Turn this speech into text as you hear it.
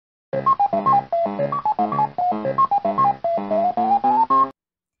Halo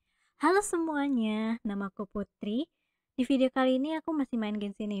semuanya, namaku Putri. Di video kali ini aku masih main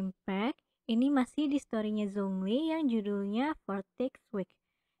Genshin Impact. Ini masih di storynya Zhongli yang judulnya Vortex'S.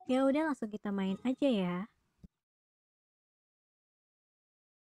 Ya udah langsung kita main aja ya.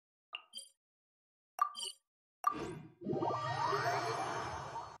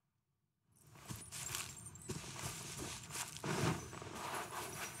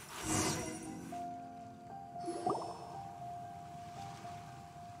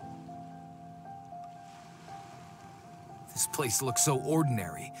 This place looks so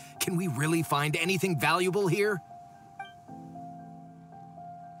ordinary. Can we really find anything valuable here?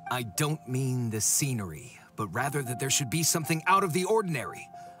 I don't mean the scenery, but rather that there should be something out of the ordinary.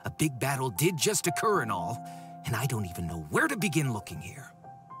 A big battle did just occur and all, and I don't even know where to begin looking here.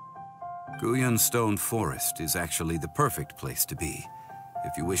 Guyun Stone Forest is actually the perfect place to be,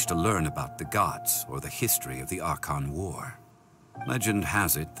 if you wish to learn about the gods or the history of the Archon War. Legend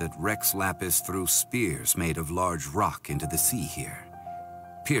has it that Rex Lapis threw spears made of large rock into the sea here,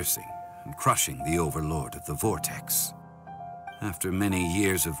 piercing and crushing the overlord of the Vortex. After many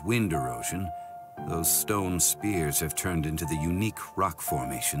years of wind erosion, those stone spears have turned into the unique rock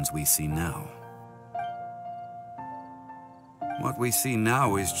formations we see now. What we see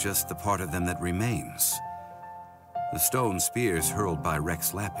now is just the part of them that remains. The stone spears hurled by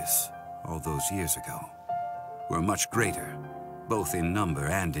Rex Lapis all those years ago were much greater, both in number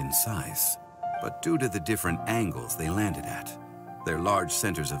and in size. But due to the different angles they landed at, their large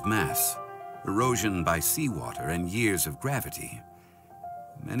centers of mass, erosion by seawater, and years of gravity,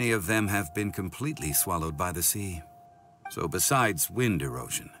 many of them have been completely swallowed by the sea. So besides wind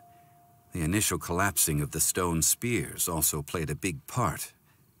erosion, the initial collapsing of the stone spears also played a big part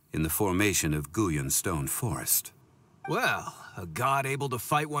in the formation of Guyun Stone Forest. Well, a god able to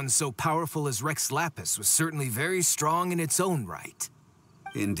fight one so powerful as Rex Lapis was certainly very strong in its own right.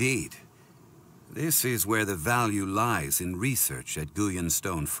 Indeed. This is where the value lies in research at Guyun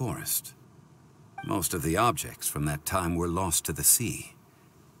Stone Forest. Most of the objects from that time were lost to the sea.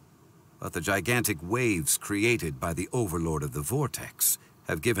 But the gigantic waves created by the overlord of the Vortex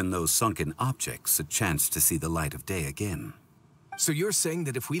have given those sunken objects a chance to see the light of day again. So you're saying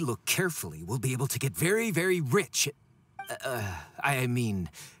that if we look carefully, we'll be able to get very, very rich. I mean,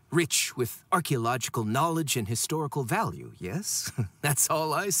 rich with archaeological knowledge and historical value, yes? That's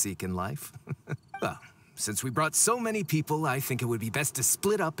all I seek in life. Well, since we brought so many people, I think it would be best to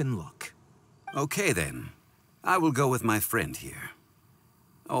split up and look. Okay then. I will go with my friend here.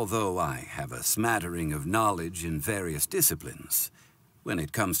 Although I have a smattering of knowledge in various disciplines, when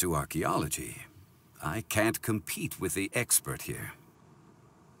it comes to archaeology, I can't compete with the expert here.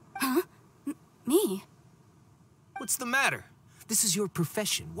 Huh? Me? What's the matter? This is your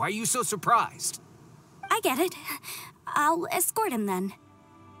profession. Why are you so surprised? I get it. I'll escort him then.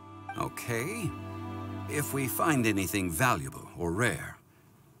 Okay. If we find anything valuable or rare,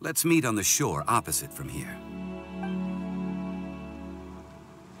 let's meet on the shore opposite from here.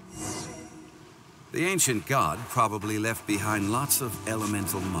 The ancient god probably left behind lots of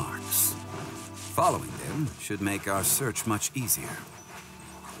elemental marks. Following them should make our search much easier.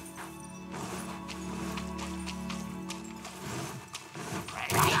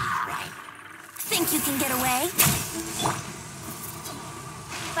 Think you can get away?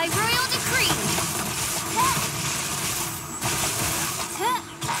 By royal decree!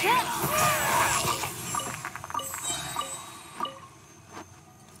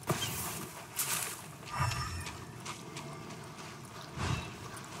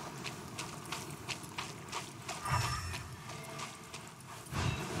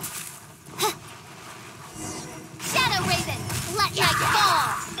 Shadow Raven, let my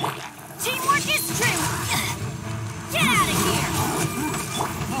fall! Teamwork is true! Get out of here!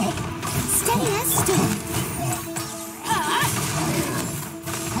 Steady as stone.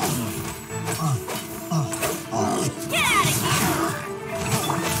 Get out of here!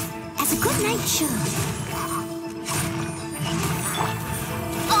 As a good knight should.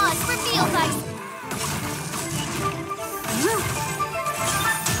 Odds revealed by...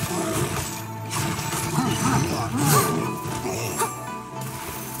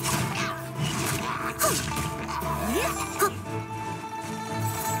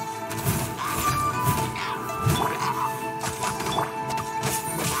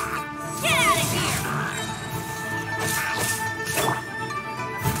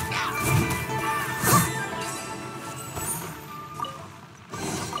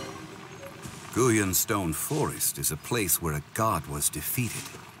 Guyun Stone Forest is a place where a god was defeated,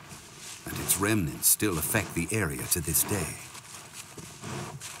 and its remnants still affect the area to this day.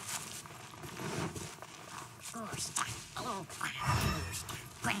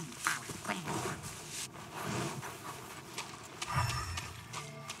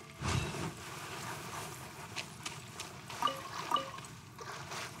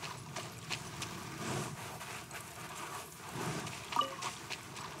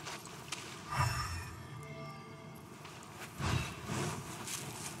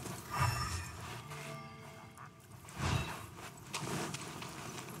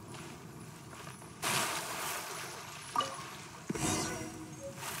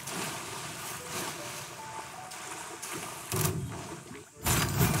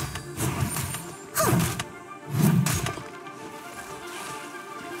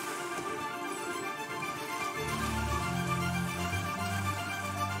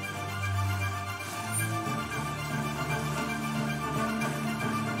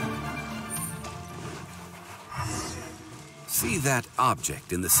 See that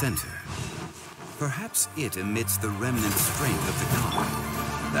object in the center? Perhaps it emits the remnant strength of the god.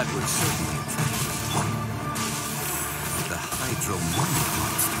 That would certainly attract them. The hydromonic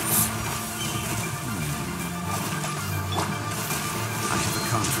monsters. I have a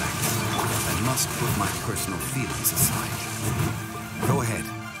contract. I must put my personal feelings aside. Go ahead.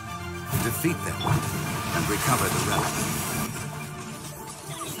 Defeat them and recover the relic.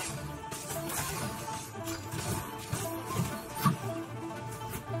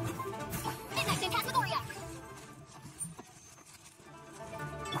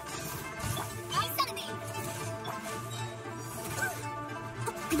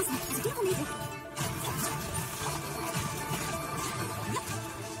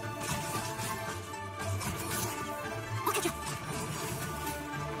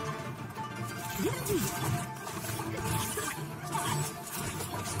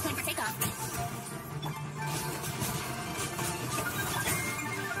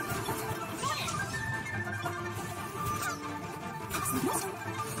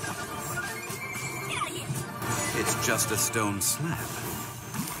 It's just a stone slab,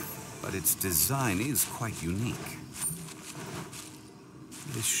 but its design is quite unique.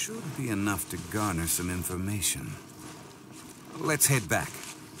 This should be enough to garner some information. Let's head back.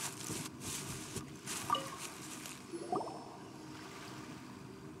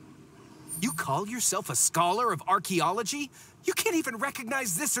 You call yourself a scholar of archaeology? You can't even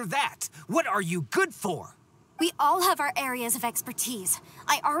recognize this or that. What are you good for? We all have our areas of expertise.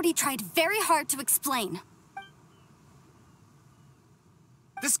 I already tried very hard to explain.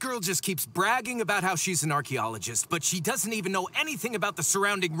 This girl just keeps bragging about how she's an archaeologist, but she doesn't even know anything about the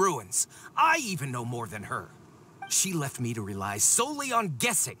surrounding ruins. I even know more than her. She left me to rely solely on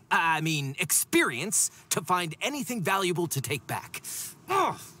guessing, experience, to find anything valuable to take back.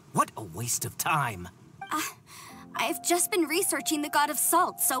 Ugh, what a waste of time. I've just been researching the god of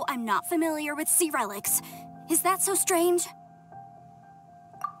salt, so I'm not familiar with sea relics. Is that so strange?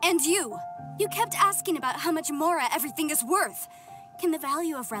 And you kept asking about how much Mora everything is worth. Can the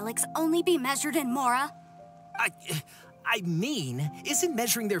value of relics only be measured in Mora? Isn't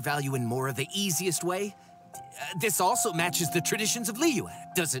measuring their value in Mora the easiest way? This also matches the traditions of Liyue,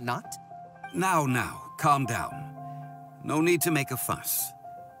 does it not? Now, calm down. No need to make a fuss.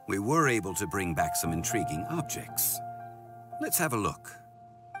 We were able to bring back some intriguing objects. Let's have a look.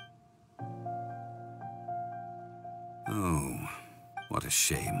 Oh, what a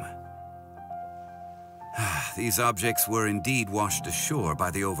shame. These objects were indeed washed ashore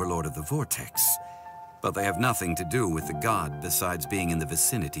by the Overlord of the Vortex, but they have nothing to do with the god besides being in the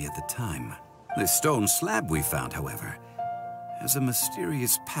vicinity at the time. This stone slab we found, however, has a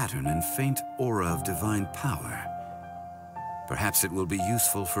mysterious pattern and faint aura of divine power. Perhaps it will be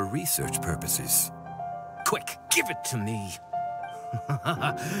useful for research purposes. Quick, give it to me.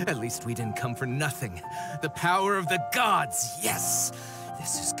 At least we didn't come for nothing. The power of the gods, yes!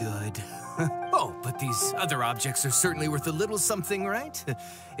 This is good. Oh, but these other objects are certainly worth a little something, right?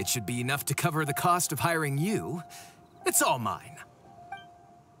 It should be enough to cover the cost of hiring you. It's all mine.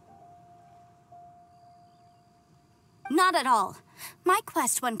 Not at all. My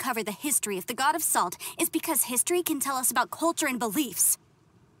quest to uncover the history of the god of salt is because history can tell us about culture and beliefs.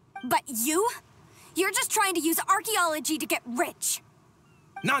 But you're just trying to use archaeology to get rich.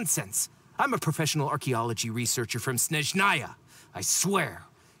 Nonsense. I'm a professional archaeology researcher from Snezhnaya. I swear.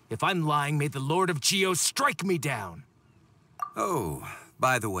 If I'm lying, may the Lord of Geo strike me down. Oh,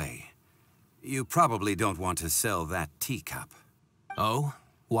 by the way, you probably don't want to sell that teacup. Oh?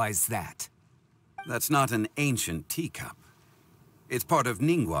 Why's that? That's not an ancient teacup. It's part of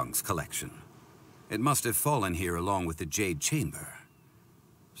Ningguang's collection. It must have fallen here along with the Jade Chamber.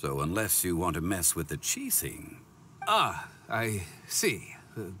 So unless you want to mess with the Qixing... Ah, I see.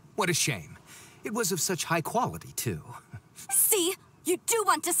 What a shame. It was of such high quality, too. See? You do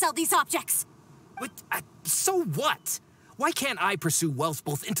want to sell these objects! But, so what? Why can't I pursue wealth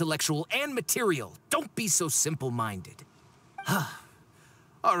both intellectual and material? Don't be so simple-minded.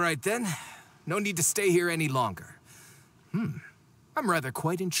 All right, then. No need to stay here any longer. I'm rather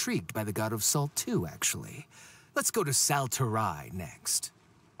quite intrigued by the God of Salt, too, actually. Let's go to slputriii next.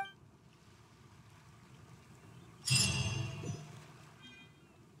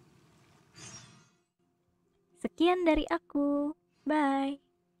 Sekian dari aku. Bye.